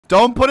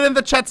Don't put it in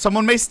the chat.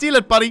 Someone may steal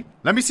it, buddy.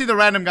 Let me see the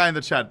random guy in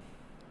the chat.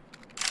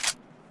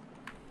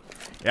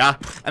 Yeah,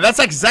 and that's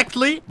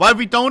exactly why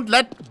we don't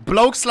let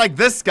blokes like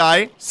this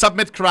guy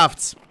submit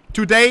crafts.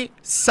 Today,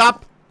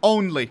 sub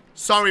only.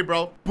 Sorry,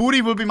 bro.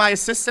 Booty will be my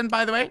assistant,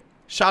 by the way.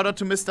 Shout out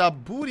to Mr.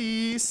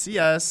 Booty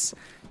CS.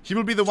 He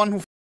will be the one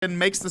who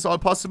makes this all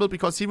possible,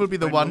 because he will be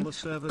the one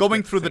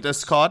going through the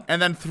Discord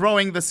and then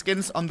throwing the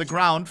skins on the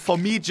ground for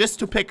me just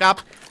to pick up.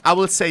 I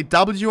will say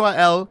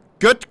WRL.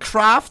 Good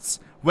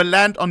crafts will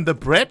land on the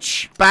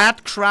bridge.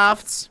 Bad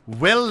crafts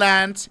will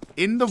land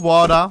in the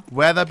water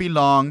where they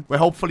belong, where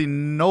hopefully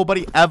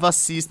nobody ever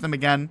sees them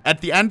again.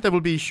 At the end, there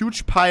will be a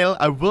huge pile.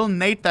 I will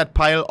nade that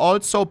pile.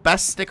 Also,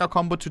 best sticker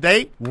combo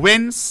today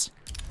wins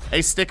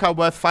a sticker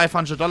worth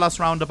 $500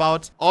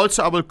 roundabout.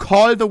 Also, I will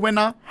call the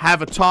winner,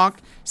 have a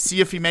talk, see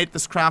if he made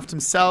this craft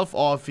himself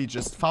or if he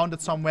just found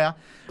it somewhere.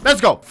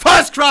 Let's go.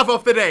 First craft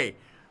of the day.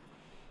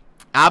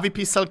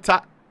 RVP Silk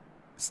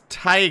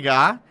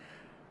Tiger.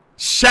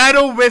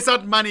 Shadow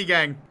Wizard Money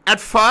Gang. At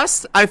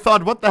first, I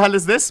thought, what the hell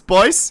is this,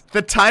 boys?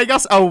 The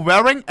tigers are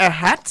wearing a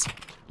hat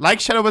like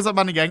Shadow Wizard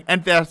Money Gang,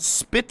 and they're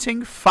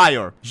spitting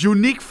fire.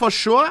 Unique for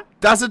sure.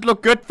 Does it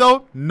look good,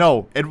 though?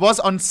 No. It was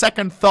on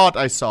second thought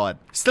I saw it.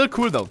 Still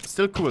cool, though.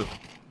 Still cool.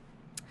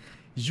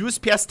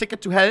 USPS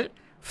Ticket to Hell.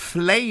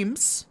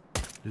 Flames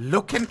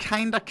looking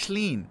kinda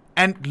clean.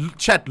 And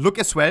chat, look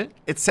as well.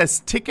 It says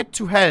Ticket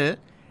to Hell,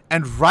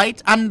 and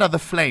right under the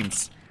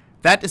flames.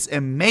 That is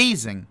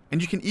amazing.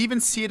 And you can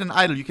even see it in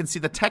idle. You can see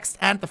the text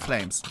and the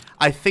flames.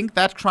 I think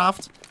that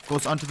craft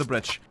goes onto the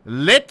bridge.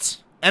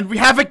 Lit. And we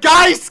have a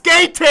guy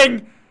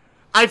skating.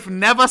 I've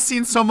never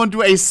seen someone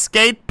do a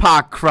skate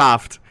park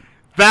craft.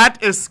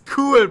 That is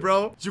cool,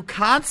 bro. You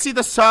can't see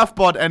the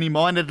surfboard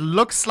anymore. And it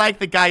looks like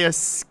the guy is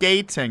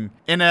skating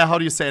in a, how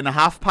do you say, in a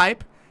half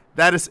pipe.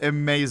 That is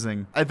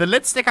amazing. The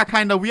lit stick are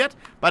kind of weird.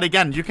 But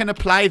again, you can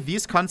apply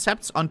these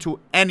concepts onto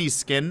any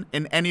skin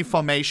in any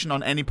formation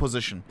on any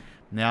position.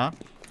 Yeah,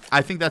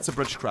 I think that's a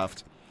bridge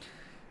craft.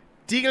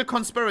 Deagle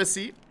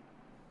Conspiracy.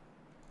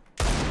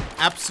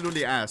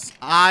 Absolutely ass.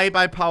 I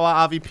by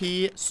power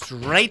RVP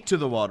straight to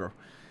the water.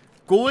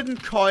 Golden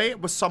Koi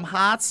with some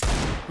hearts.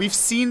 We've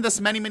seen this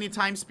many, many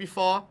times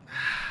before.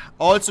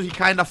 Also, he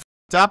kind of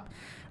f***ed up.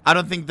 I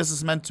don't think this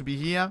is meant to be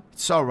here.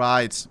 It's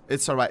alright.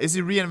 It's alright. Is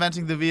he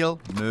reinventing the wheel?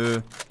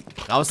 Nö.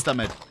 Raus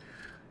damit.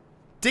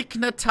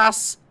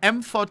 Dignitas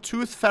M4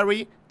 Tooth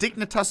Fairy.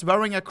 Dignitas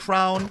wearing a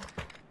crown.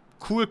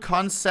 Cool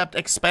concept,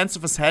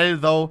 expensive as hell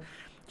though.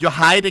 You're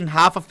hiding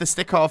half of the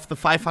sticker of the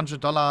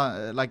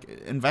 $500 like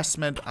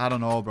investment. I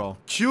don't know, bro.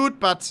 Cute,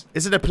 but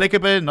is it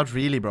applicable? Not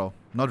really, bro.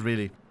 Not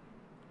really.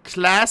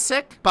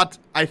 Classic, but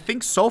I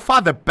think so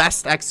far the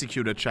best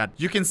executed, chat.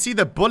 You can see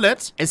the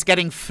bullet is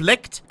getting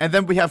flicked, and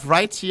then we have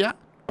right here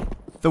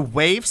the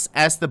waves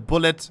as the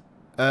bullet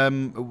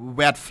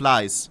where it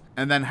flies,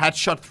 and then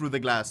headshot through the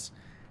glass.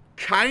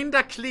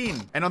 Kinda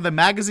clean. And on the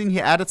magazine, he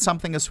added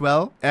something as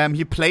well.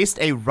 He placed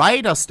a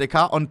rider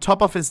sticker on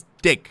top of his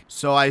dick.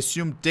 So I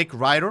assume dick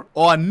rider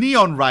or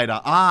neon rider.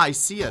 Ah, I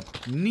see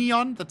it.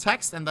 Neon, the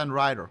text, and then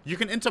rider. You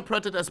can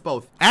interpret it as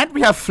both. And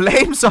we have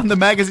flames on the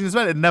magazine as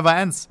well. It never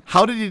ends.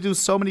 How did he do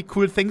so many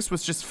cool things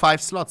with just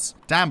 5 slots?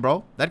 Damn,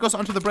 bro. That goes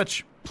onto the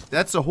bridge.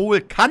 That's a whole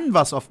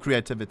canvas of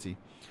creativity.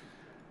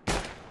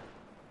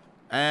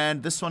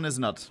 And this one is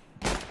not.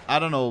 I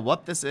don't know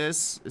what this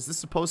is. Is this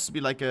supposed to be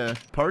like a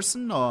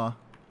person or?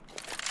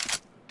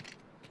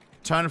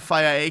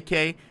 Turnfire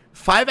AK.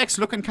 5x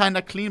looking kind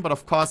of clean, but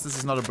of course this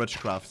is not a bridge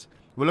craft.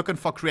 We're looking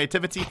for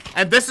creativity.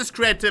 And this is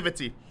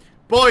creativity.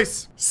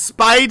 Boys,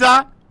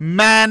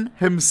 Spider-Man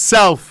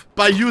himself.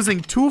 By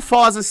using 2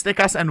 Forza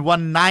stickers and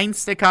 1 9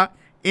 sticker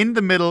in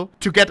the middle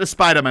to get a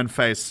Spider-Man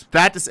face.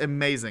 That is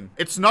amazing.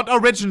 It's not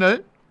original.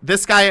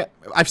 This guy,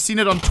 I've seen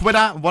it on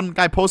Twitter. One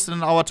guy posted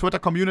in our Twitter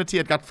community.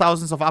 It got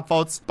thousands of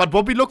upvotes. But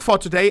what we look for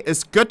today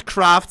is good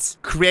crafts,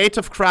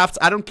 creative crafts.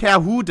 I don't care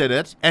who did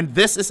it. And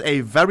this is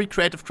a very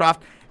creative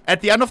craft. At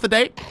the end of the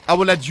day, I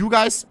will let you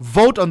guys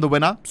vote on the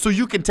winner so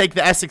you can take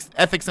the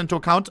ethics into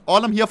account.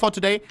 All I'm here for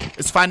today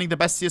is finding the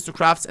best CS2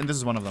 crafts, and this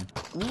is one of them.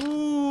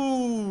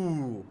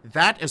 Ooh,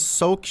 that is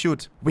so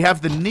cute. We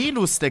have the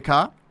Nilu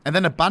sticker. And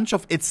then a bunch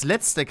of It's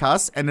Lit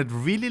stickers, and it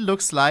really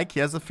looks like he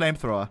has a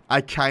flamethrower.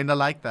 I kinda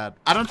like that.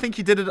 I don't think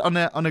he did it on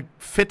a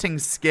fitting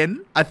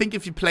skin. I think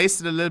if he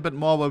placed it a little bit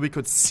more where we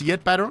could see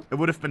it better, it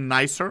would have been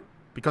nicer.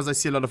 Because I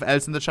see a lot of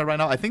L's in the chat right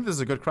now. I think this is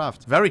a good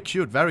craft. Very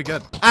cute, very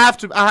good. I have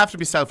to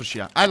be selfish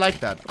here. I like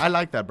that. I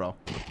like that, bro.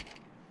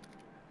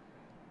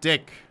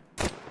 Dick.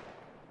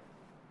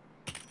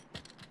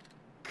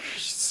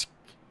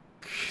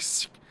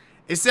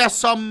 Is there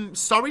some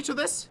story to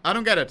this? I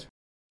don't get it.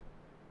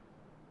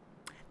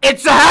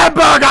 It's a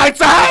hamburger!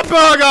 It's a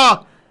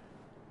hamburger!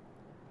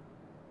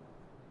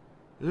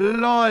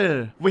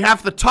 LOL. We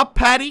have the top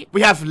patty.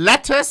 We have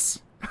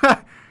lettuce.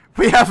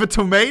 We have a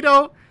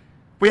tomato.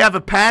 We have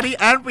a patty.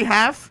 And we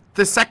have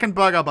the second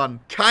burger bun.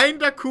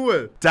 Kinda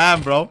cool.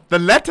 Damn, bro. The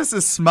lettuce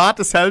is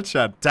smart as hell,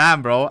 chat.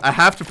 Damn, bro. I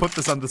have to put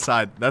this on the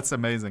side. That's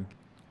amazing.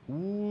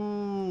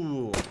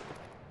 Ooh.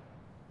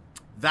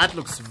 That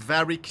looks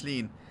very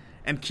clean.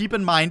 And keep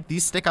in mind,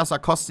 these stickers are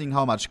costing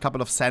how much? A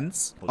couple of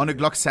cents. On a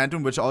Glock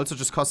Phantom, which also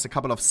just costs a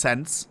couple of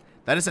cents.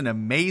 That is an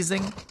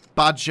amazing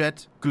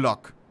budget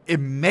Glock.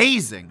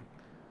 Amazing.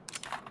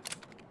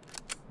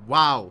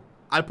 Wow.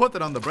 I'll put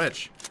that on the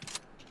bridge.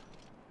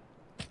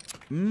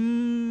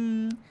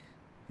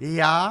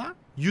 Yeah.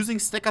 Using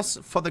stickers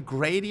for the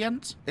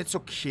gradient. It's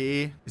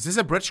okay. Is this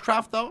a bridge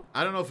craft though?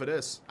 I don't know if it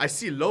is. I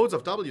see loads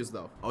of W's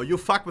though. Oh, you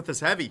fuck with this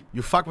heavy.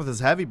 You fuck with this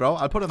heavy, bro.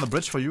 I'll put it on the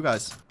bridge for you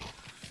guys.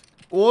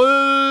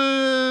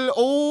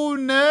 Oh,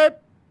 ne.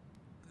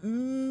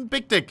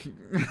 Big dick.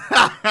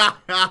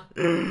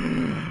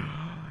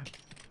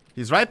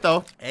 He's right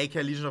though. AK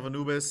Legion of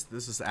Anubis.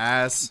 This is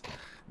ass.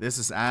 This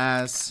is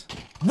ass.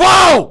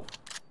 Whoa!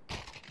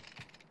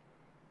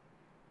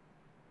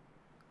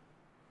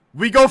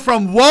 We go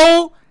from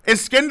whoa, a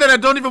skin that I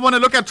don't even want to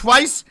look at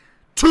twice,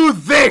 to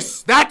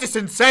this. That is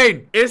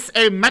insane. Is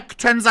a Mach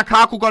 10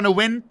 Zakaku gonna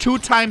win 2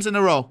 times in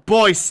a row?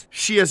 Boys,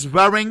 she is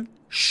wearing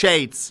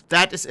shades.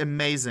 That is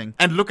amazing.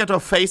 And look at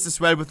her face as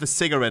well with the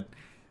cigarette.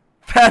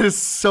 That is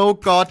so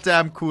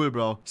goddamn cool,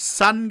 bro.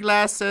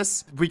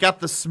 Sunglasses. We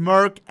got the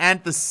smirk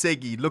and the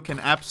ciggy. Looking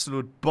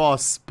absolute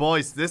boss.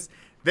 Boys, this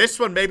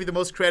one may be the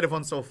most creative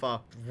one so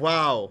far.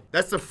 Wow.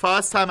 That's the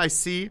first time I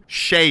see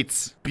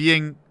shades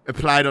being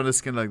applied on a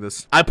skin like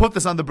this. I put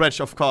this on the bridge,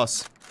 of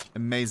course.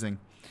 Amazing.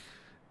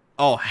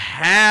 Oh,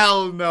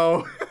 hell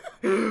no.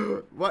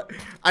 What?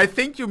 I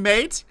think you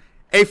made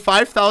a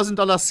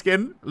 $5,000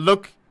 skin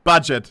look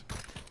budget.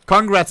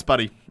 Congrats,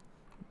 buddy.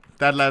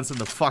 That lands in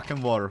the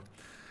fucking water.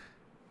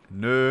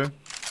 No.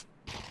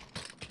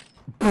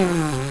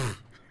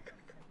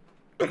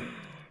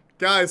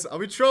 Guys, are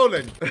we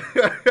trolling?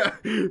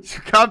 You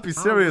can't be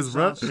serious,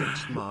 bro.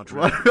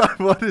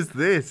 What is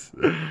this?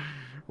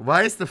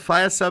 Why is the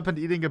fire serpent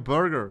eating a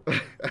burger?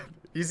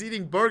 He's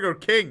eating Burger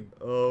King.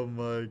 Oh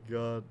my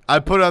god.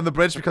 I'll put it on the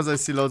bridge because I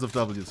see loads of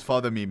W's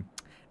for the meme.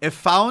 If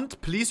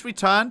found, please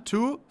return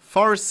to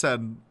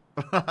Forsen.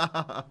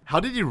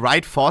 How did he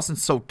write Forsen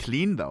so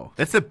clean though?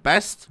 That's the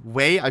best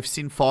way I've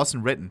seen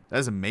Forsen written. That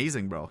is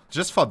amazing, bro.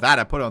 Just for that,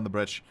 I put it on the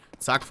bridge.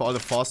 Zack for all the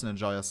Forsen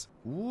enjoyers.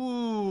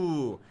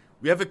 Ooh.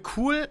 We have a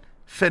cool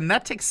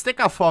Fnatic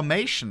sticker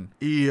formation.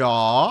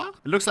 Yeah.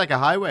 It looks like a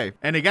highway.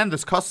 And again,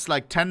 this costs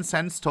like 10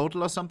 cents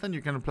total or something.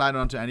 You can apply it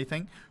onto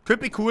anything. Could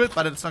be cool,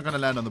 but it's not gonna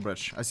land on the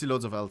bridge. I see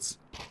loads of L's.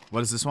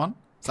 What is this one?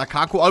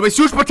 Zakaku, always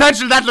huge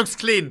potential. That looks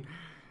clean.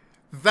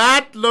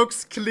 That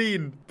looks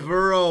clean,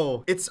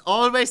 bro. It's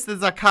always the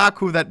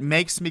Zakaku that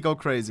makes me go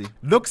crazy.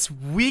 Looks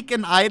weak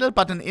and idle,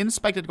 but in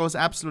inspect it goes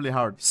absolutely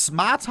hard.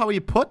 Smart how he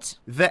put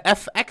the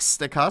FX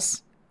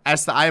stickers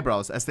as the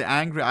eyebrows, as the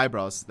angry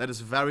eyebrows. That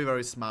is very,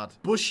 very smart.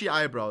 Bushy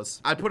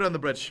eyebrows. I'll put it on the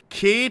bridge.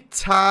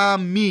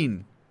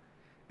 Ketamine.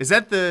 Is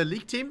that the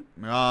League team?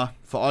 Yeah,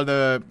 for all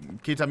the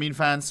Ketamine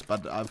fans,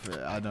 but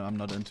I'm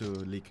not into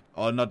League.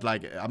 Or not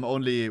like, I'm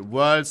only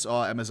Worlds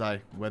or MSI,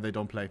 where they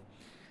don't play.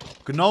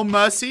 No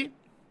mercy.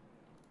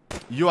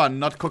 You are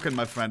not cooking,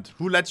 my friend.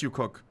 Who let you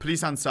cook?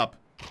 Please unsub.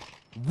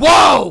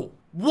 Whoa!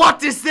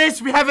 What is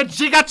this? We have a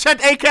Giga Chat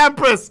AK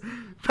Empress.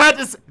 That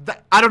is...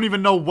 I don't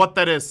even know what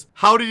that is.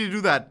 How did you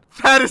do that?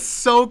 That is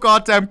so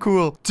goddamn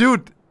cool.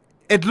 Dude,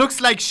 it looks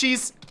like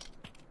she's...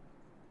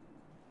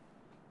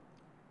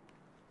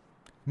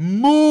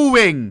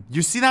 mooing.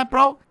 You see that,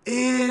 bro?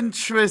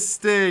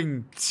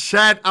 Interesting.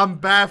 Chat, I'm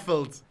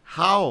baffled.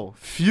 How?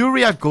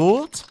 Furia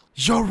Gold?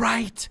 You're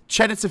right.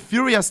 Chat, it's a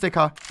Furia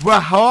sticker. Where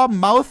her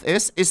mouth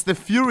is the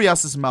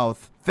Furia's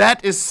mouth.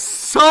 That is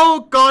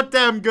so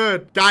goddamn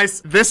good.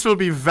 Guys, this will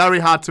be very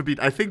hard to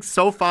beat. I think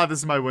so far this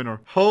is my winner.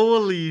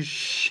 Holy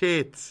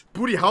shit.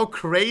 Booty, how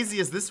crazy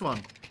is this one?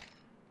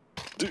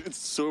 Dude, it's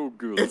so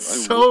good.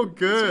 It's so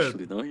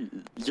good. It's actually nice.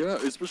 Yeah,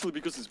 especially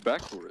because it's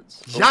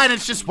backwards. Yeah, and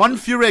it's just one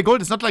Furia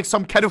Gold. It's not like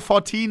some Kato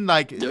 14,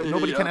 like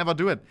nobody can ever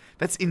do it.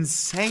 That's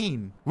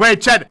insane. Wait,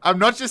 Chad, I'm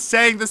not just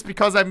saying this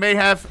because I may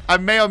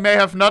or may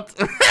have not.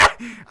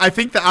 I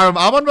think the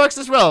armor works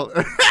as well.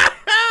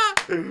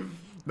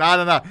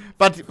 Nah.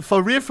 But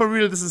for real,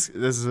 this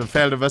is a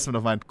failed investment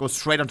of mine. Go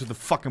straight onto the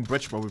fucking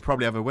bridge, bro. We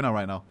probably have a winner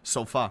right now.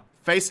 So far.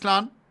 Face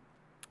Clan.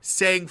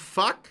 Saying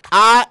fuck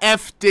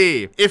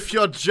AfD. If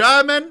you're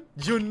German,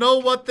 you know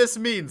what this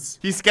means.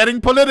 He's getting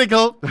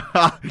political.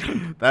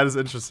 That is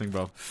interesting,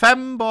 bro.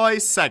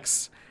 Femboy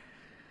sex.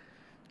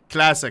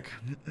 Classic.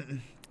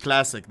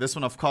 Classic. This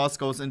one, of course,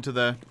 goes into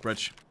the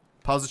bridge.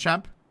 Pause the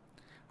champ.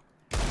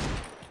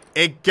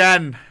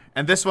 Again.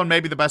 And this one may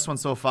be the best one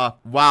so far.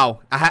 Wow.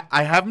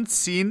 I haven't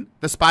seen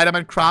the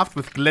Spider-Man craft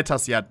with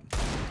glitters yet.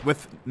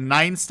 With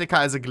 9 sticker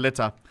as a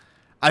glitter.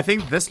 I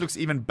think this looks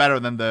even better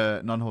than the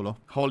non-holo.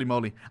 Holy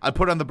moly. I'll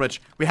put it on the bridge.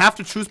 We have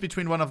to choose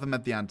between one of them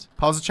at the end.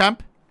 Pause the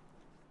champ.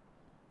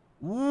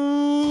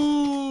 Ooh.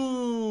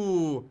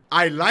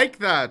 I like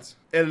that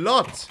a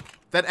lot.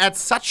 That adds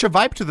such a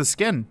vibe to the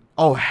skin.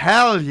 Oh,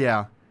 hell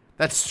yeah.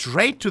 That's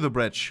straight to the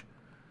bridge.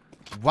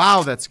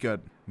 Wow, that's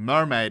good.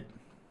 Mermaid.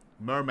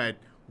 Mermaid.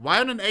 Why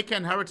on an AK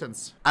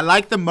Inheritance? I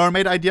like the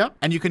mermaid idea.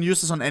 And you can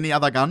use this on any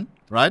other gun,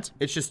 right?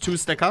 It's just 2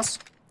 stickers.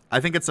 I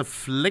think it's a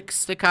flick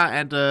sticker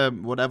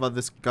and whatever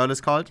this girl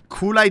is called.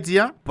 Cool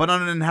idea, but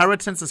on an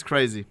inheritance is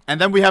crazy. And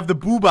then we have the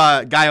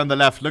booba guy on the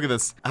left. Look at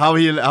this. How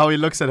he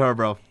looks at her,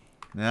 bro.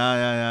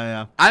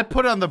 Yeah. I'll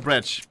put it on the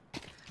bridge.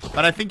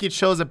 But I think it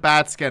shows a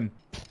bad skin.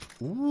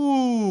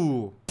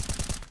 Ooh.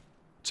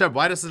 Chad,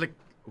 why does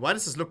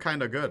this look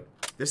kind of good?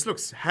 This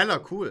looks hella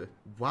cool.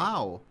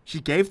 Wow. He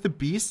gave the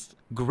beast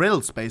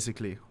grills,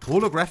 basically.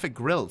 Holographic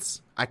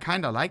grills. I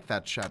kind of like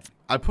that, chat.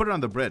 I'll put it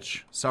on the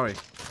bridge. Sorry.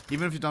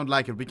 Even if you don't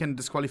like it, we can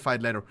disqualify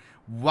it later.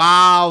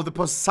 Wow, the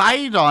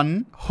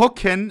Poseidon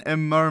hooking a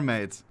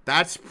mermaid.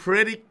 That's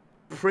pretty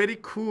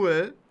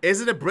cool.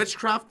 Is it a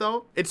bridgecraft,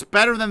 though? It's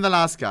better than the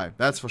last guy.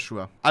 That's for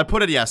sure. I'll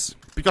put it yes.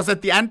 Because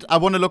at the end, I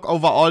want to look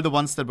over all the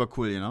ones that were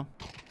cool, you know?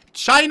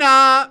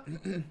 China!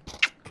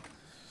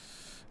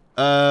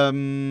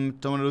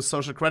 Don't want to lose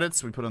social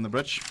credits. We put on the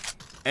bridge.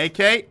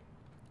 AK.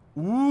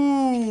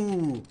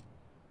 Ooh.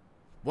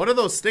 What are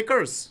those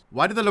stickers?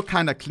 Why do they look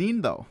kind of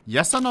clean, though?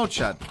 Yes or no,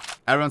 chat?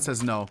 Aaron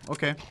says no.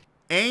 Okay.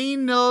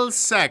 Anal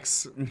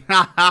sex.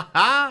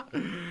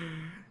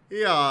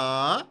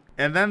 Yeah.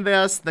 And then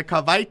there's the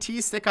kawaii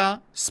tea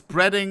sticker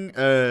spreading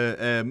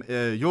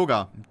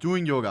yoga.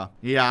 Doing yoga.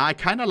 Yeah, I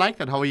kind of like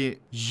that. How he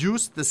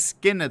used the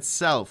skin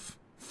itself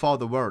for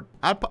the word.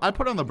 I'll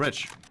put it on the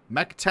bridge.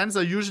 Mac 10s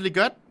are usually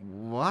good.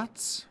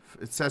 What?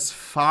 It says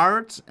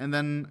fart and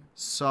then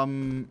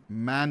some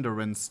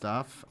Mandarin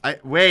stuff.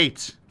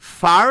 Wait.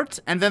 Fart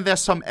and then there's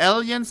some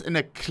aliens in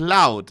a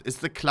cloud. Is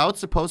the cloud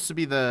supposed to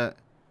be the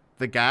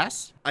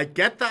gas? I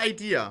get the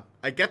idea.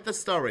 I get the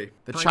story.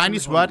 The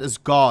Chinese word is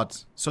God.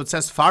 So it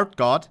says fart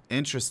God.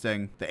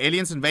 Interesting. The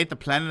aliens invade the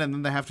planet and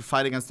then they have to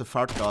fight against the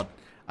fart God.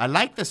 I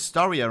like the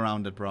story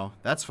around it, bro.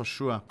 That's for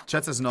sure.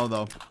 Chat says no,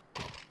 though.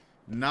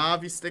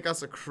 Navi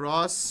stickers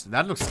across.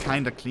 That looks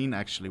kind of clean,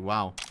 actually.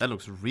 Wow. That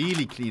looks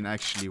really clean,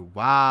 actually.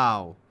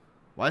 Wow.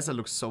 Why does that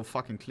look so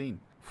fucking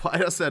clean? Why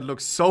does that look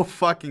so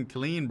fucking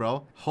clean,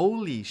 bro?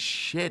 Holy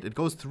shit. It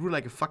goes through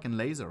like a fucking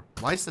laser.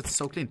 Why is that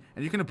so clean?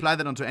 And you can apply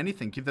that onto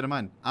anything. Keep that in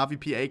mind.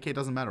 RVP, AK,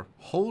 doesn't matter.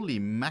 Holy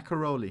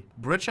macaroni.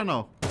 Bridge or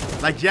no?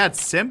 Like, yeah,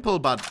 it's simple,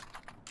 but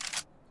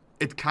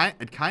it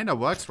kind of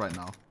works right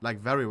now. Like,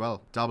 very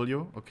well.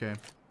 W? Okay.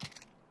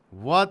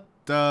 What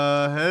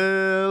the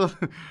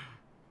hell?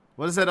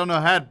 What is that on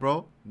her head,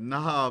 bro?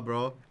 Nah,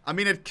 bro. I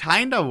mean, it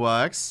kind of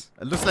works.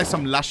 It looks like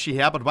some lushy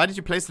hair, but why did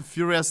you place the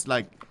Furious,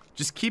 like,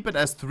 just keep it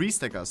as 3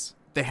 stickers?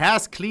 The hair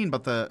is clean,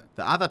 but the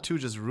other 2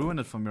 just ruin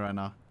it for me right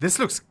now.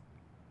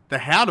 The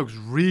hair looks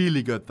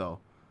really good, though.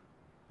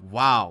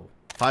 Wow.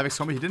 5x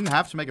combo. He didn't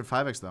have to make it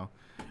 5x, though.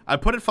 I'll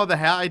put it for the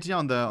hair idea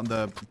on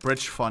the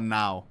bridge for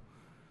now.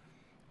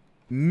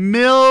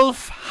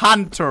 MILF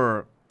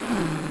Hunter.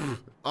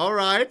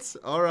 Alright.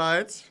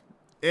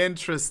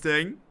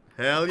 Interesting.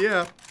 Hell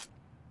yeah.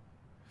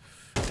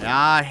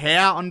 Yeah,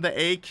 hair on the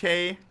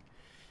AK.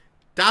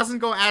 Doesn't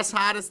go as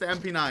hard as the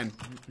MP9.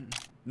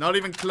 Not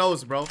even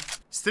close, bro.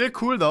 Still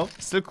cool, though. If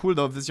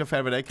this is your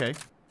favorite AK.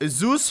 A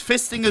Zeus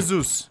fisting a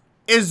Zeus.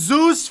 A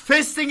Zeus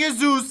fisting a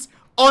Zeus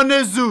on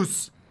a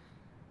Zeus.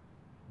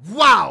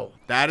 Wow.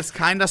 That is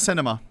kinda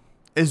cinema.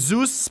 A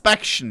Zeus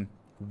spection.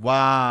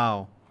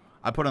 Wow.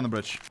 I put it on the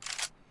bridge.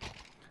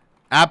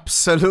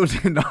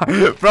 Absolutely not.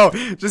 Bro,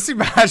 just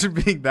imagine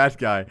being that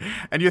guy.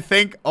 And you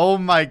think, oh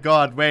my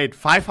god, wait,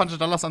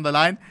 $500 on the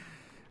line?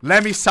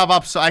 Let me sub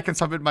up so I can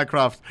submit my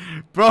craft.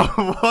 Bro,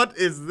 what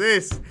is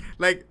this?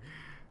 Like,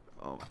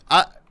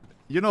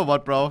 you know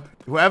what, bro?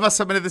 Whoever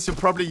submitted this, you're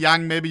probably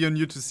young. Maybe you're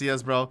new to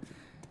CS, bro.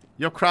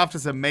 Your craft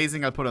is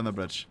amazing. I'll put it on the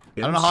bridge.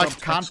 I don't know how I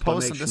can't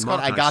post on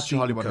Discord. I got you,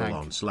 Hollywood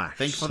Hank.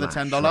 Thanks for the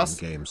 $10.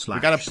 We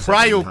got a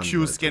Prio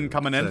Q skin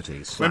coming in.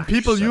 When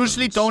people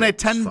usually donate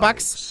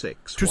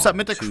 $10 to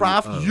submit a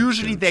craft,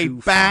 usually they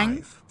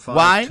bang.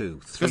 Why?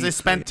 Because they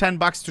spent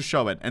 $10 to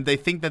show it. And they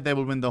think that they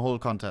will win the whole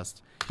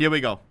contest. Here we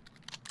go.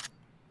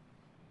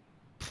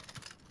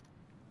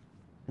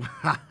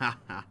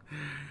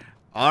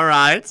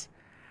 Alright.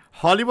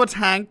 Hollywood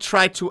Hank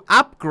tried to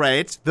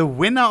upgrade the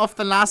winner of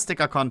the last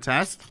sticker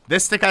contest.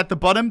 This sticker at the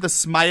bottom, the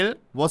smile,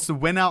 was the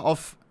winner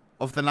of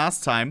the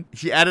last time.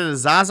 He added a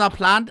Zaza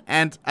plant,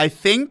 and I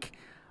think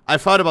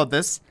I've heard about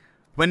this.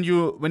 When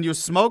you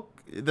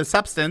smoke the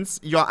substance,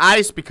 your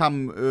eyes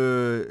become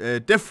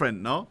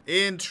different, no?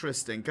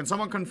 Interesting. Can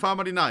someone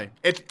confirm or deny?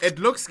 It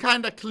looks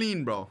kind of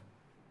clean, bro.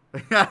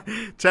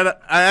 Chad,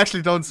 I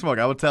actually don't smoke.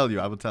 I will tell you.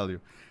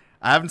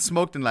 I haven't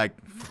smoked in like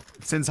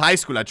since high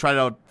school. I tried it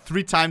out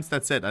 3 times.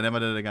 That's it. I never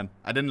did it again.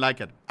 I didn't like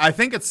it. I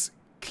think it's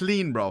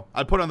clean, bro.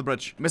 I'll put it on the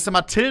bridge. Mr.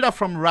 Matilda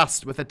from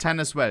Rust with a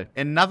 10 as well.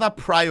 Another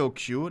Prio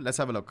Q. Let's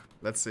have a look.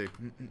 Let's see.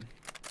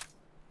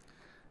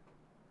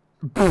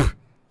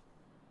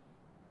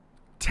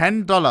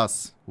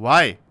 $10.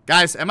 Why?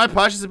 Guys, am I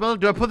purchasable?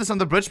 Do I put this on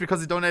the bridge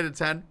because he donated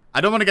 10?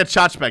 I don't want to get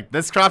charged back.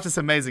 This craft is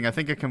amazing. I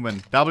think I can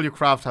win. W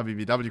craft,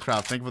 Habibi. W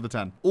craft. Thank you for the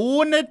 10.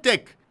 Ohne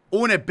dick.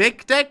 Ohne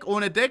big dick?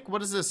 Ohne dick?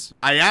 What is this?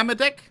 I am a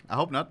dick? I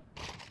hope not.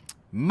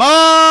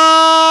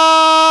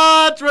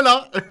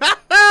 Driller.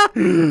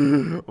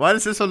 Why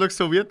does this one look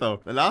so weird,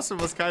 though? The last one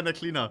was kind of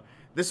cleaner.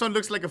 This one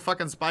looks like a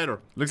fucking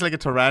spider. Looks like a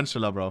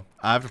tarantula, bro.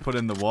 I have to put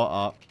in the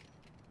water.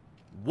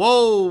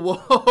 Whoa,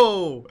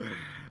 whoa.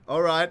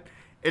 Alright.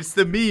 It's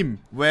the meme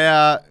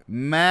where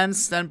men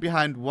stand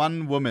behind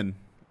one woman.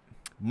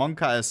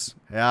 Monka is.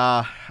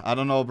 Yeah, I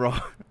don't know, bro.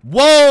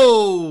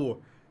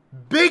 Whoa!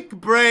 Big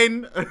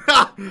brain.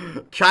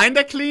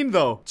 Kinda clean,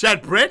 though.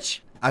 Chat,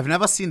 bridge? I've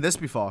never seen this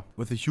before.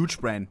 With a huge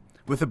brain.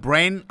 With a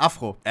brain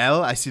afro.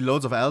 L? I see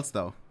loads of L's,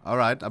 though.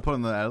 Alright, I'll put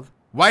on the L.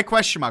 Why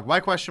question mark? Why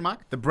question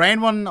mark? The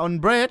brain one on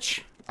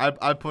bridge?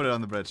 I'll put it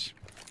on the bridge.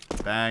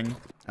 Bang.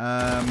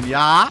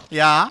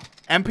 Yeah.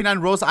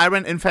 MP9 Rose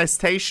Iron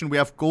Infestation. We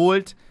have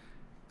gold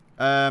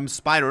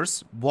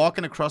spiders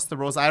walking across the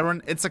Rose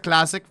Iron. It's a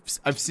classic.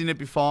 I've seen it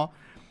before.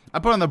 I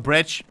put it on the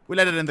bridge. We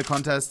let it in the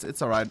contest.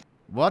 It's alright.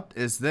 What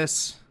is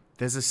this?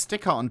 There's a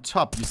sticker on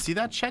top. You see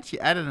that, chat? He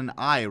added an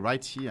eye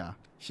right here.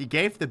 He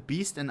gave the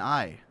beast an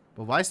eye.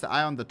 But why is the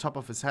eye on the top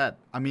of his head?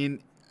 I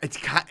mean, it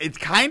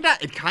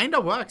kinda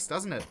works,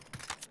 doesn't it?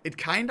 It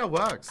kinda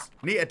works.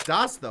 Nee, it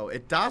does though.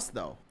 It does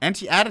though. And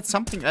he added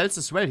something else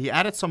as well. He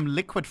added some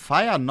liquid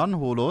fire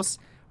non-holos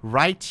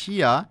right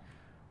here,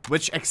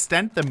 which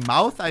extend the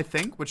mouth, I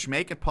think, which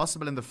make it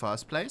possible in the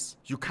first place.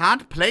 You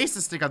can't place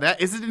the sticker there.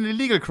 Is it an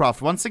illegal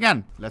craft? Once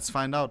again, let's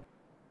find out.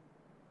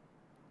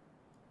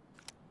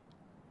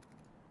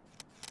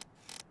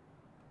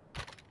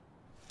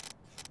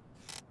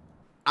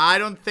 I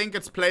don't think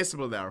it's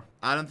placeable there.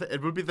 I don't think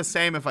it would be the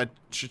same if I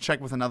should check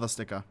with another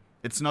sticker.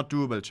 It's not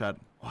doable, chat.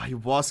 Oh, he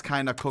was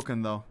kind of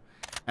cooking though.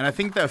 And I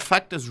think the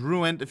effect is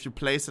ruined if you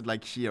place it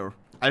like here.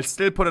 I'll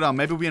still put it on.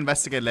 Maybe we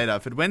investigate later.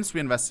 If it wins, we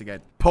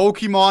investigate.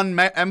 Pokemon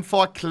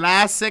M4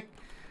 Classic.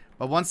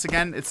 But once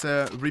again, it's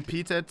a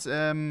repeated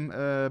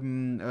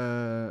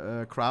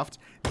craft.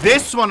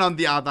 This one, on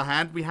the other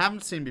hand, we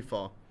haven't seen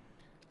before.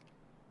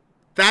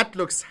 That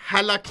looks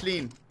hella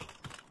clean.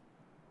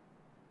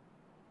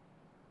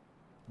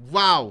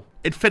 Wow.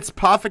 It fits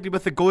perfectly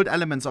with the gold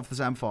elements of this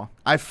M4.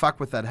 I fuck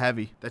with that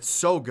heavy. That's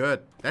so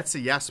good. That's a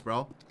yes,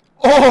 bro.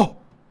 Oh!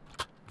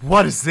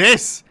 What is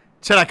this?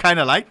 Chat, I kind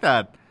of like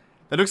that.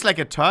 That looks like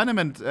a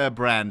tournament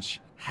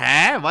branch.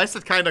 Huh? Why is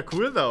that kind of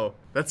cool, though?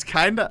 That's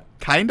kind of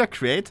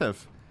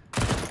creative.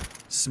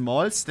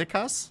 Small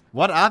stickers?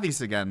 What are these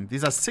again?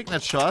 These are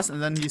signatures,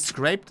 and then he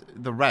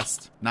scraped the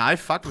rest. Nah, I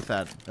fuck with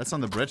that. That's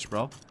on the bridge,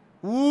 bro.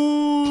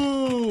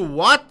 Ooh,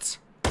 what?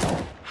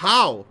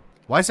 How?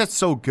 Why is that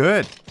so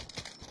good?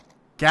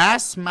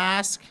 Gas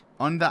mask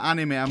on the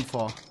anime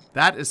M4.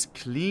 That is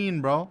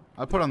clean, bro.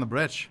 I'll put it on the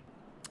bridge.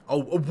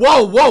 Oh,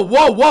 whoa, whoa,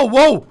 whoa, whoa,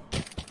 whoa.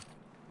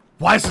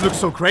 Why does it look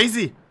so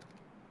crazy?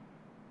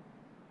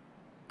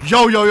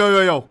 Yo, yo, yo,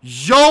 yo, yo.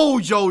 Yo,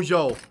 yo,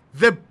 yo.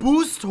 The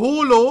boost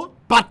holo,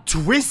 but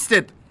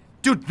twisted.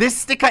 Dude, this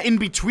sticker in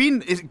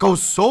between, it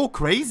goes so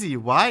crazy.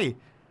 Why?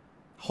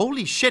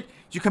 Holy shit.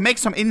 You can make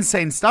some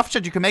insane stuff,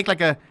 chat. You can make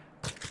like a...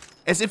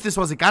 As if this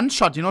was a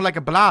gunshot, you know, like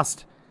a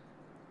blast.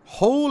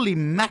 Holy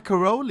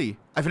macaroni.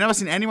 I've never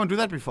seen anyone do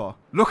that before.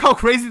 Look how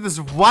crazy this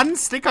one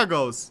sticker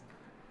goes.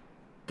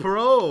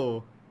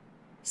 Bro.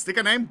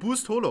 Sticker name,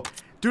 Boost Holo.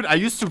 Dude, I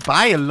used to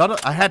buy a lot of...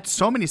 I had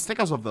so many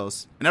stickers of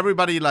those. And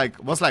everybody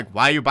like was like,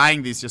 why are you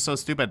buying these? You're so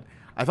stupid.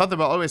 I thought they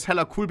were always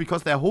hella cool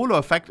because their holo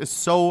effect is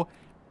so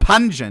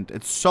pungent.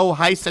 It's so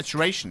high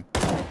saturation.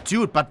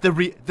 Dude, but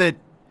the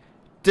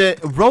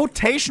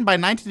rotation by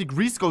 90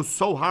 degrees goes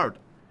so hard.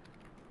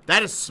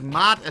 That is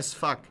smart as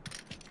fuck.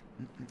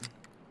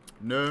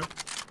 No.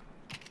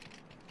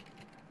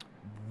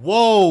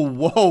 Whoa,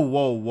 whoa,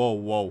 whoa, whoa,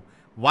 whoa.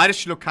 Why does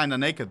she look kind of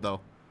naked, though?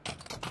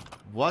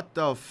 What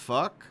the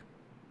fuck?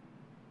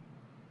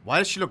 Why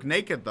does she look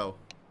naked, though?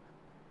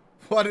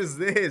 What is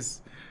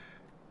this?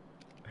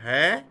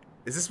 Huh?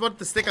 Is this what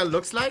the sticker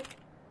looks like?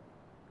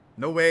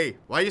 No way.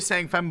 Why are you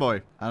saying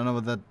femboy? I don't know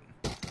what that...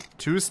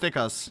 2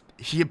 stickers.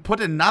 He put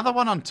another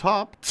one on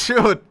top?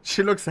 Dude,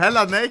 she looks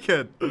hella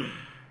naked.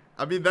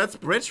 I mean, that's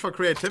bridge for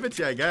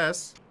creativity, I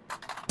guess.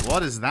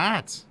 What is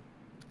that?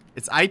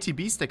 It's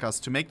ITB stickers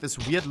to make this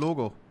weird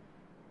logo.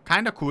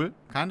 Kinda cool.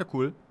 Kinda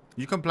cool.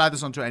 You can apply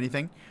this onto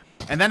anything.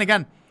 And then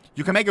again,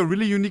 you can make a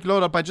really unique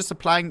loadout by just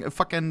applying a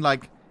fucking,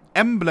 like,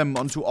 emblem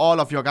onto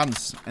all of your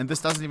guns. And this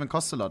doesn't even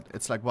cost a lot.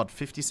 It's like, what,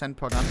 50 cents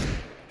per gun?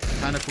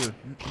 Kinda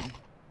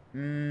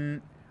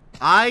cool.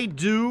 I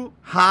do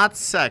hard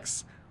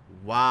sex.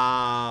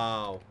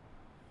 Wow.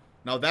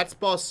 Now that's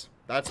boss.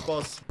 That's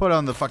boss. Put it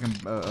on the fucking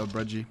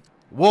bridgie.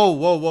 Whoa,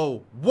 whoa,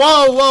 whoa.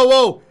 Whoa, whoa,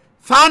 whoa.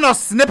 Thanos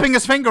snipping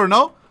his finger,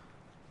 no?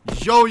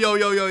 Yo, yo,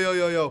 yo, yo, yo,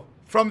 yo, yo.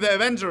 From the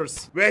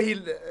Avengers, where he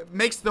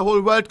makes the whole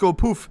world go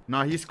poof.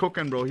 Nah, he's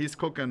cooking, bro. He's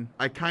cooking.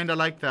 I kinda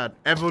like that.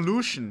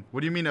 Evolution.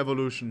 What do you mean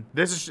evolution?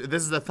 This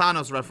is the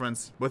Thanos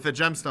reference with the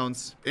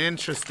gemstones.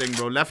 Interesting,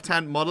 bro.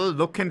 Left-hand model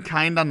looking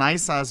kinda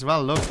nicer as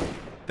well. Look.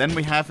 Then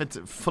we have it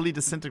fully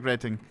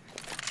disintegrating.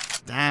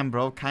 Damn,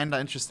 bro. Kinda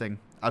interesting.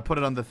 I'll put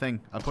it on the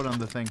thing. I'll put it on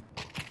the thing.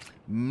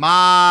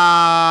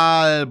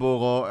 Marlboro.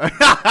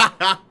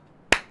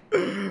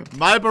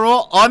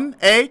 Marlboro on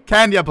a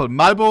candy apple.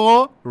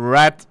 Marlboro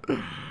red.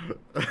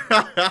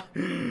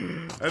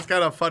 That's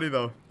kind of funny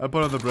though. I'll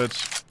put it on the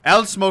bridge.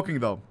 L smoking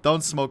though.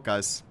 Don't smoke,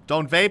 guys.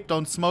 Don't vape,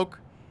 don't smoke.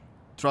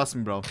 Trust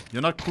me, bro.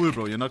 You're not cool,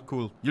 bro. You're not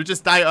cool. You'll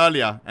just die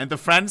earlier. And the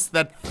friends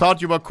that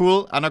thought you were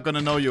cool are not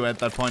gonna know you at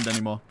that point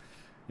anymore.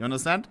 You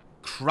understand?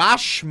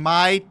 Crush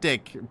my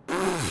dick.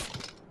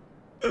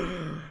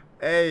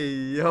 Hey,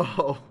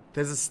 yo.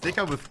 There's a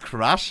sticker with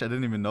crush? I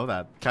didn't even know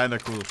that. Kinda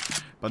cool.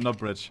 But not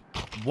bridge.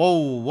 Whoa,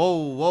 whoa,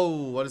 whoa.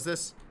 What is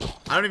this?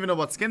 I don't even know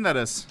what skin that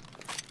is.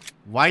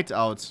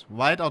 Whiteout.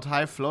 Whiteout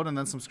high float and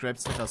then some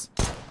scraped stickers.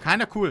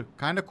 Kinda cool.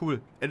 Kinda cool.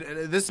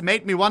 This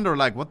made me wonder,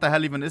 like, what the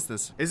hell even is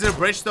this? Is it a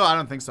bridge though? I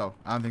don't think so.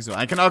 I don't think so.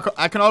 I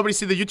can already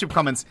see the YouTube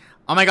comments.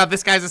 Oh my god,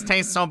 this guy's just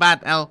tastes so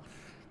bad, L.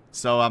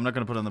 So I'm not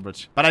gonna put it on the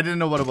bridge. But I didn't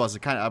know what it was.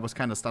 I was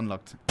kinda stun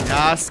locked.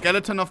 Yeah,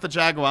 skeleton of the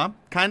Jaguar.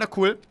 Kinda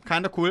cool.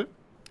 Kinda cool.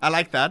 I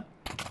like that.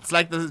 It's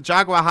like the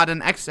Jaguar had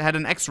an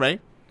X-ray.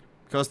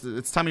 Because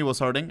its tummy was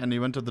hurting and he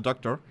went to the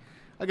doctor.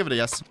 I'll give it a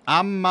yes.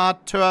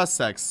 Amateur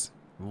sex.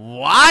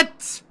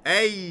 What?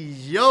 Hey,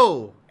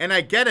 yo. And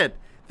I get it.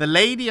 The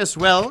lady as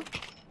well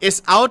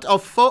is out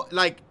of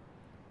like,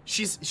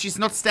 she's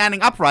not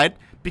standing upright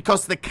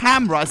because the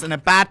camera is in a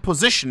bad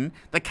position.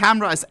 The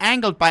camera is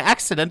angled by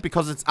accident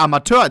because it's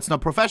amateur, it's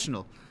not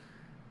professional.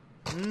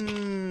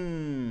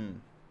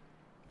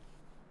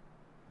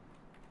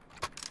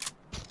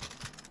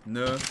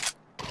 No.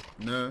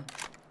 No.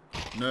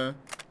 No.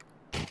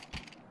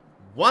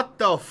 What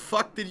the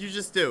fuck did you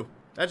just do?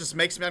 That just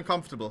makes me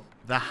uncomfortable.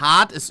 The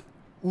heart is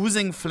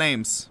oozing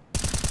flames.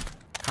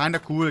 Kinda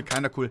cool,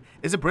 kinda cool.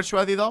 Is it bridge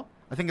worthy though?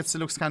 I think it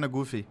still looks kinda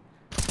goofy.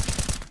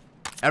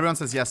 Everyone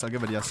says yes, I'll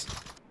give it a yes.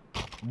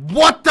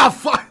 What the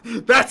fuck?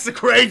 That's the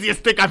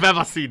craziest thing I've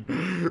ever seen.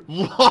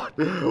 What?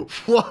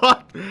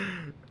 What?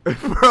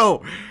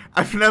 Bro,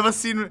 I've never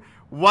seen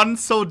one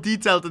so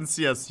detailed in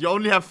CS. You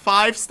only have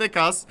 5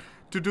 stickers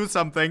to do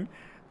something.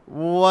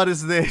 What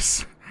is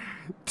this?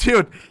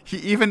 Dude, he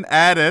even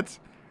added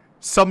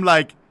some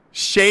like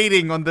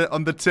shading on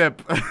the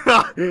tip.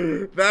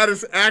 That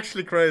is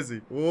actually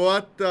crazy.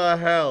 What the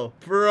hell,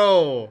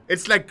 bro?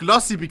 It's like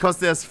glossy because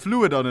there's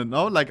fluid on it,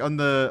 no? Like on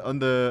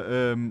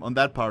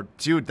that part.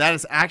 Dude, that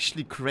is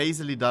actually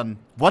crazily done.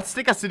 What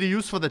stickers did he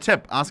use for the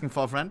tip? Asking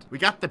for a friend. We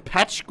got the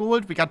patch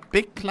gold. We got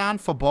big clan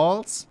for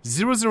balls.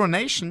 0-0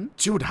 nation.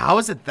 Dude, how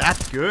is it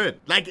that good?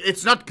 Like,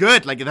 it's not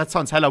good. Like, that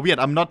sounds hella weird.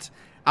 I'm not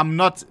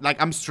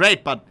like, I'm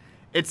straight, but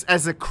it's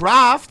as a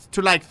craft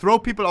to like throw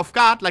people off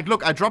guard. Like,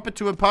 look, I drop it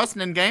to a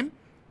person in game.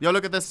 Yo,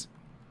 look at this.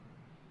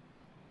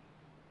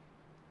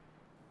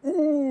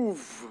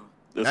 Oof.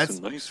 That's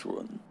a nice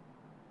one.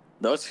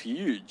 That's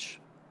huge.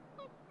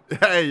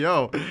 Hey,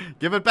 yo.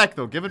 Give it back,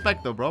 though. Give it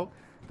back, though, bro.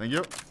 Thank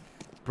you.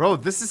 Bro,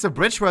 this is a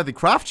bridge-worthy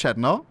craft chat,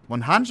 no?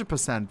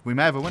 100%. We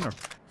may have a winner.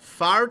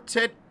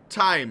 Farted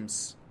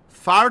times.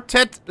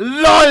 Farted.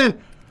 LOL!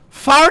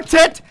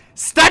 Farted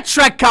stat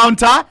track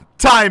counter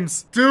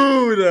times.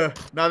 Dude.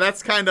 Now,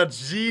 that's kind of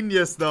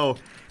genius, though.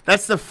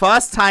 That's the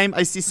first time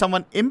I see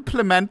someone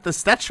implement the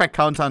stat track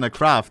counter on a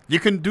craft. You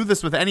can do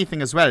this with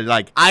anything as well.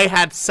 Like, I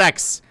had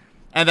sex.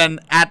 And then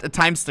add a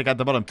time stick at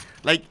the bottom.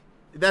 Like,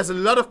 there's a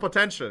lot of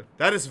potential.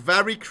 That is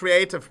very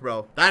creative,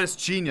 bro. That is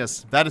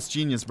genius. That is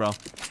genius, bro.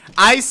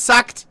 I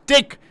sucked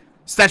dick.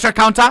 Stat track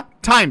counter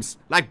times.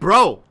 Like,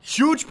 bro.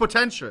 Huge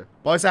potential.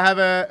 Boys, I have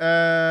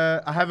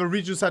a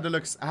rejuicer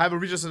deluxe. I have a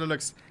rejuicer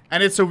deluxe.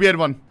 And it's a weird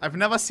one. I've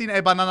never seen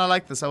a banana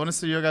like this. I want to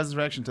see your guys'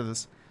 reaction to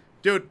this.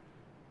 Dude.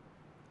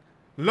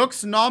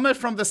 Looks normal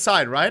from the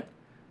side, right?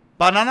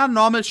 Banana,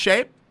 normal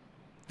shape.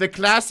 The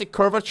classic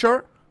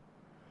curvature.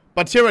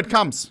 But here it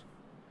comes.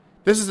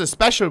 This is a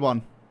special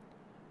one.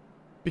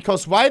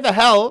 Because why the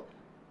hell...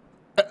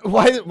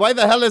 Why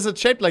the hell is it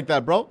shaped like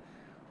that, bro?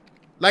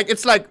 Like,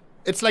 it's like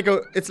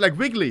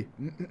wiggly.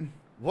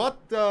 What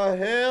the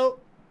hell?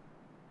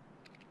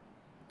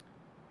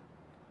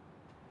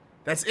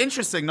 That's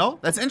interesting, no?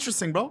 That's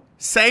interesting, bro.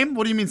 Same?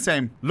 What do you mean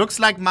same? Looks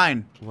like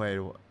mine. Wait,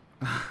 what?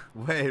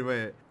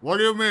 Wait. What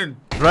do you mean?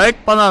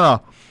 Drake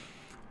banana.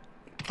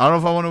 I don't know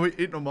if I want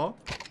to eat no more.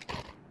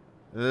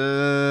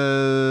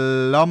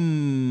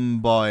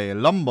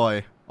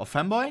 Lomboy. Or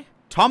femboy?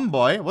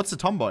 Tomboy? What's a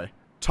tomboy?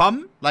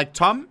 Tom? Like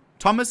Tom?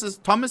 Tom is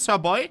her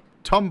boy?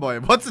 Tomboy.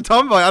 What's a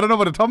tomboy? I don't know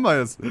what a tomboy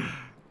is.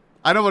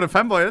 I know what a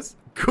femboy is.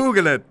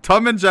 Google it.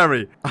 Tom and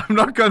Jerry. I'm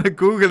not gonna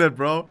Google it,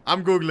 bro.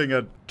 I'm Googling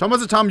it. Tom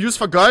is a term used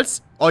for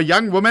girls or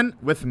young women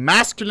with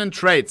masculine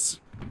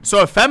traits.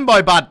 So a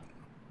femboy, but...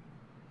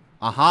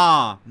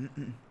 Aha.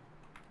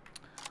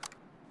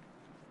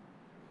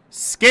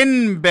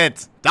 Skin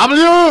bit.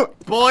 W!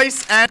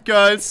 Boys and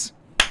girls.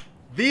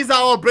 These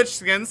are our bridge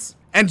skins.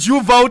 And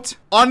you vote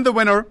on the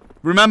winner.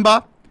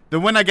 Remember, the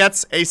winner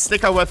gets a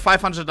sticker worth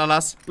 $500. A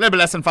little bit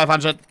less than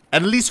 500.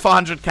 At least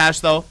 400 cash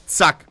though.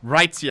 Suck.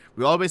 Right here.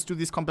 We always do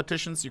these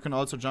competitions. You can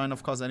also join,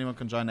 of course. Anyone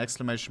can join.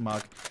 Exclamation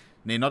mark.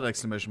 Nee, not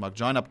exclamation mark.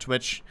 Join up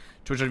Twitch.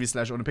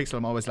 Twitch.tv/ohnepixel.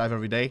 I'm always live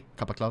every day.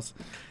 Kappa Klaus.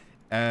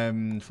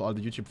 For all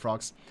the YouTube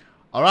frogs.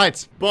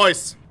 Alright,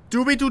 boys.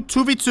 Do we do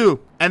 2v2?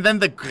 And then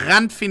the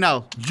grand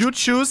finale. You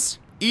choose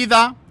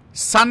either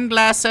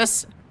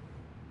sunglasses,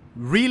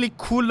 really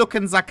cool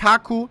looking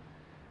Zakaku,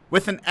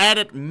 with an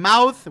added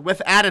mouth,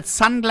 with added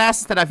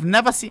sunglasses that I've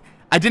never seen.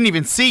 I didn't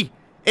even see.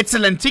 It's a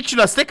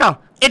lenticular sticker.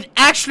 It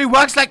actually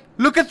works like,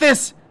 look at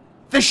this.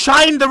 The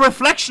shine, the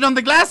reflection on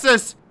the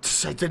glasses.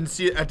 I didn't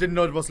see it. I didn't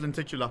know it was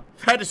lenticular.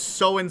 That is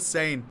so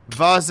insane.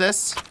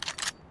 Versus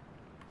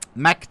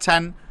Mac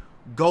 10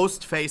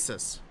 Ghost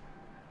Faces.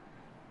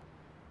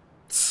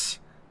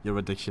 You're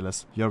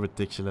ridiculous. You're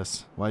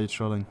ridiculous. Why are you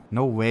trolling?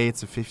 No way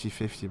it's a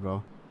 50-50,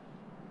 bro.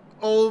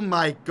 Oh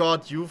my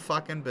god, you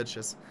fucking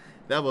bitches.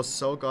 That was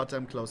so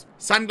goddamn close.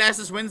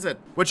 Sunglasses wins it,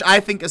 which I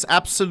think is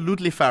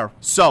absolutely fair.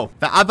 So,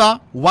 the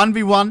other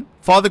 1v1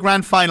 for the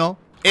grand final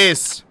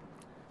is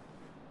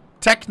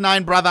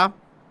Tech9 brother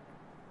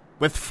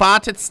with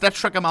farted stat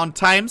track amount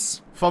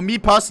times. For me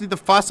personally, the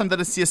first time that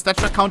I see a stat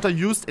track counter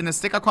used in a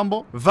sticker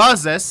combo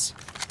versus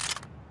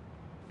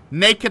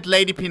Naked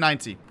Lady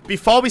P90.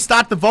 Before we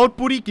start the vote,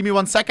 Booty, give me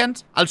 1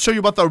 second. I'll show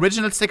you what the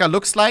original sticker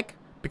looks like,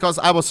 because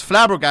I was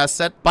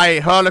flabbergasted by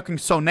her looking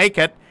so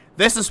naked.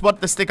 This is what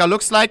the sticker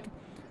looks like.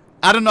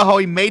 I don't know how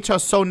he made her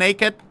so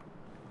naked.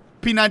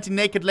 P90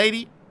 Naked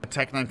Lady. The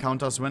Tech9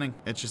 counter is winning.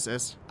 It just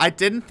is. I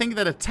didn't think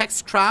that a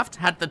Textcraft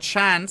had the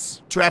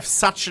chance to have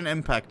such an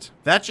impact.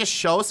 That just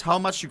shows how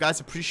much you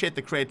guys appreciate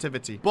the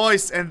creativity.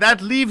 Boys, and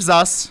that leaves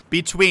us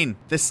between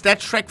the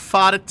stat track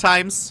farted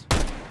times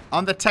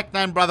on the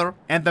Tech9 brother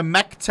and the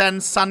Mac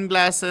 10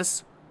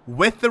 sunglasses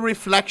with the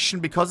reflection,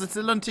 because it's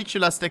a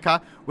lenticular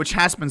sticker, which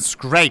has been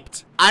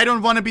scraped. I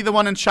don't want to be the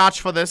one in charge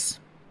for this.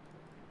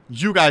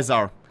 You guys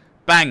are.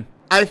 Bang.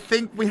 I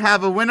think we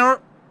have a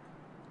winner.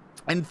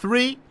 In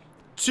 3,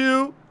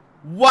 2,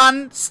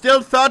 1.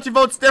 Still 30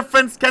 votes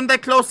difference. Can they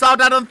close out?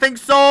 I don't think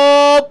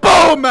so.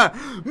 Boom!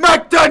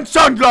 Mac 10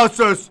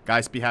 sunglasses.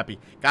 Guys, be happy.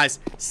 Guys,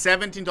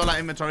 $17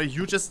 inventory.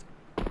 You just...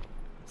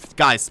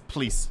 Guys,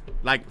 please.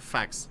 Like,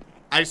 facts.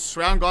 I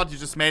swear on God, you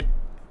just made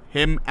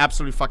him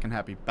absolutely fucking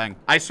happy. Bang.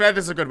 I swear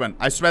this is a good win.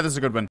 I swear this is a good win.